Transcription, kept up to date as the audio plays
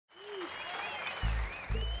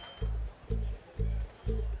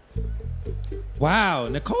Wow,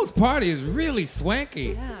 Nicole's party is really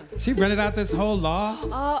swanky. Yeah. She rented out this whole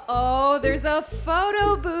loft. Uh-oh, there's a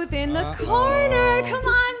photo booth in the corner. Come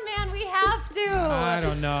on, man, we have to. I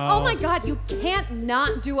don't know. Oh my God, you can't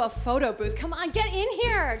not do a photo booth. Come on, get in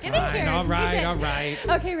here. Get in here. All right, Squeeze in. all right.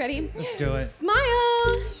 Okay, ready? Let's do it.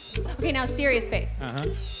 Smile. Okay, now serious face. Uh-huh.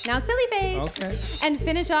 Now silly face. Okay. And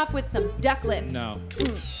finish off with some duck lips. No.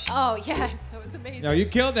 Oh, yes, that was amazing. No, you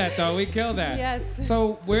killed that, though. We killed that. Yes.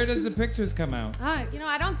 So where does the pictures come out?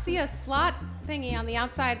 I don't see a slot thingy on the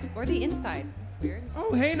outside or the inside. It's weird.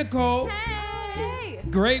 Oh, hey, Nicole. Hey.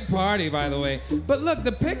 Great party, by the way. But look,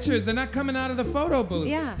 the pictures, they're not coming out of the photo booth.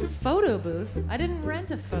 Yeah. Photo booth? I didn't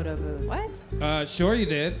rent a photo booth. What? Sure you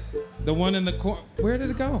did. The one in the corner. Where did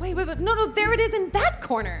it go? Wait, no, there it is in that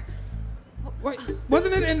corner. Wait,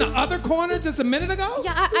 wasn't it in the other corner just a minute ago?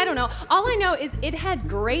 Yeah, I don't know. All I know is it had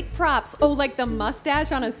great props. Oh, like the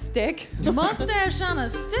mustache on a stick. Mustache on a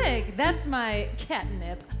stick? That's my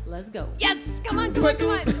catnip. Let's go. Yes, come on, come on.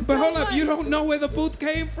 But So hold up, fun. you don't know where the booth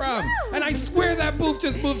came from. And I swear that booth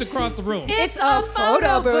just moved across the room. It's a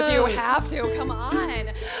photo booth. You have to. Come on.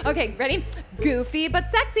 Okay, ready? Goofy but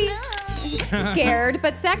sexy. Scared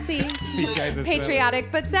but sexy. You guys are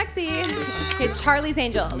Patriotic but sexy. Okay, Charlie's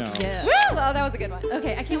Angels. No. Yeah. Woo! Oh, that was a good one.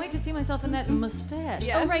 Okay, I can't wait to see myself in that mustache.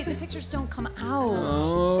 Yes. Oh, right, the pictures don't come out.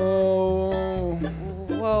 Oh.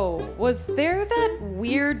 Whoa, was there that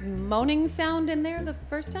weird moaning sound in there the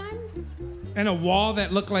first time? And a wall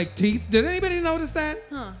that looked like teeth. Did anybody notice that?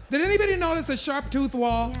 Huh. Did anybody notice a sharp tooth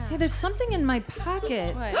wall? Hey, there's something in my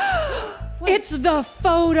pocket. What? It's the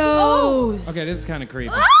photos. Okay, this is kind of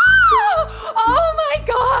creepy. Oh my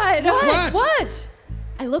God! What?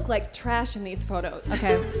 I look like trash in these photos.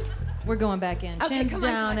 Okay, we're going back in. Okay, Chins come on,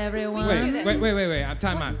 down, come on. everyone. We can do this. Wait.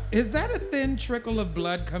 Time out. Is that a thin trickle of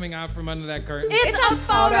blood coming out from under that curtain? It's a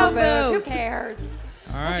photo Who booth. cares?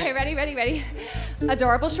 All right. Okay, ready.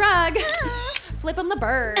 Adorable shrug. Flip 'em the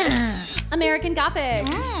bird. American Gothic.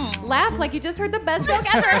 Laugh like you just heard the best joke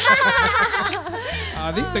ever.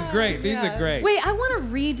 These are great. These are great. Wait, I want to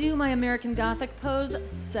redo my American Gothic pose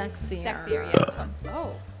sexier. Sexier, yeah.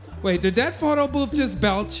 Oh. Wait, did that photo booth just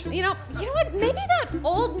belch? You know what? Maybe that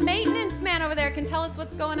old maintenance man over there can tell us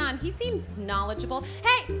what's going on. He seems knowledgeable.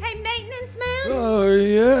 Hey, maintenance man. Oh,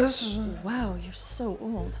 yes. Wow, you're so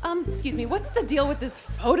old. Excuse me. What's the deal with this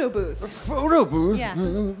photo booth? Photo booth? Yeah.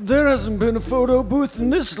 There hasn't been a photo booth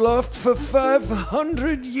in this loft for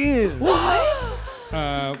 500 years. What?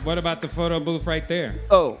 What about the photo booth right there?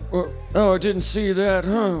 Oh, I didn't see that,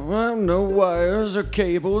 huh? Well, no wires or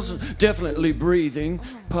cables. Definitely breathing.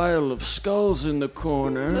 Pile of skulls in the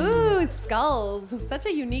corner. Ooh, skulls. Such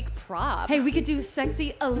a unique prop. Hey, we could do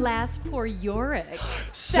sexy alas poor Yorick.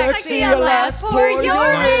 Sexy alas poor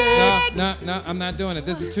Yorick. No, I'm not doing it.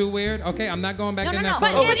 This is too weird. Okay, I'm not going back in that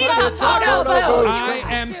But photo it booth. is a photo booth. I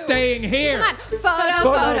am staying here. Come on.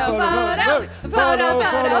 Photo.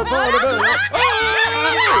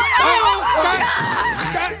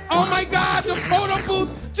 Oh my God, the photo booth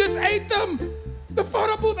just ate them. The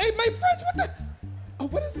photo booth ate my friends. What the? Oh,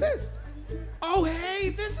 what is this? Oh, hey,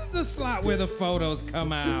 this is the slot where the photos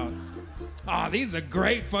come out. Oh, these are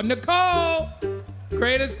great for Nicole.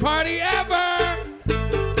 Greatest party ever.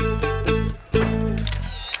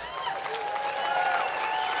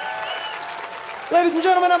 Ladies and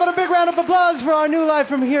gentlemen, how about a big round of applause for our New Life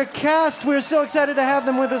from Here cast? We're so excited to have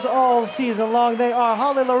them with us all season long. They are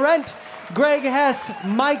Holly Laurent, Greg Hess,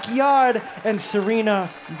 Mike Yard, and Serena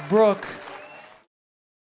Brook.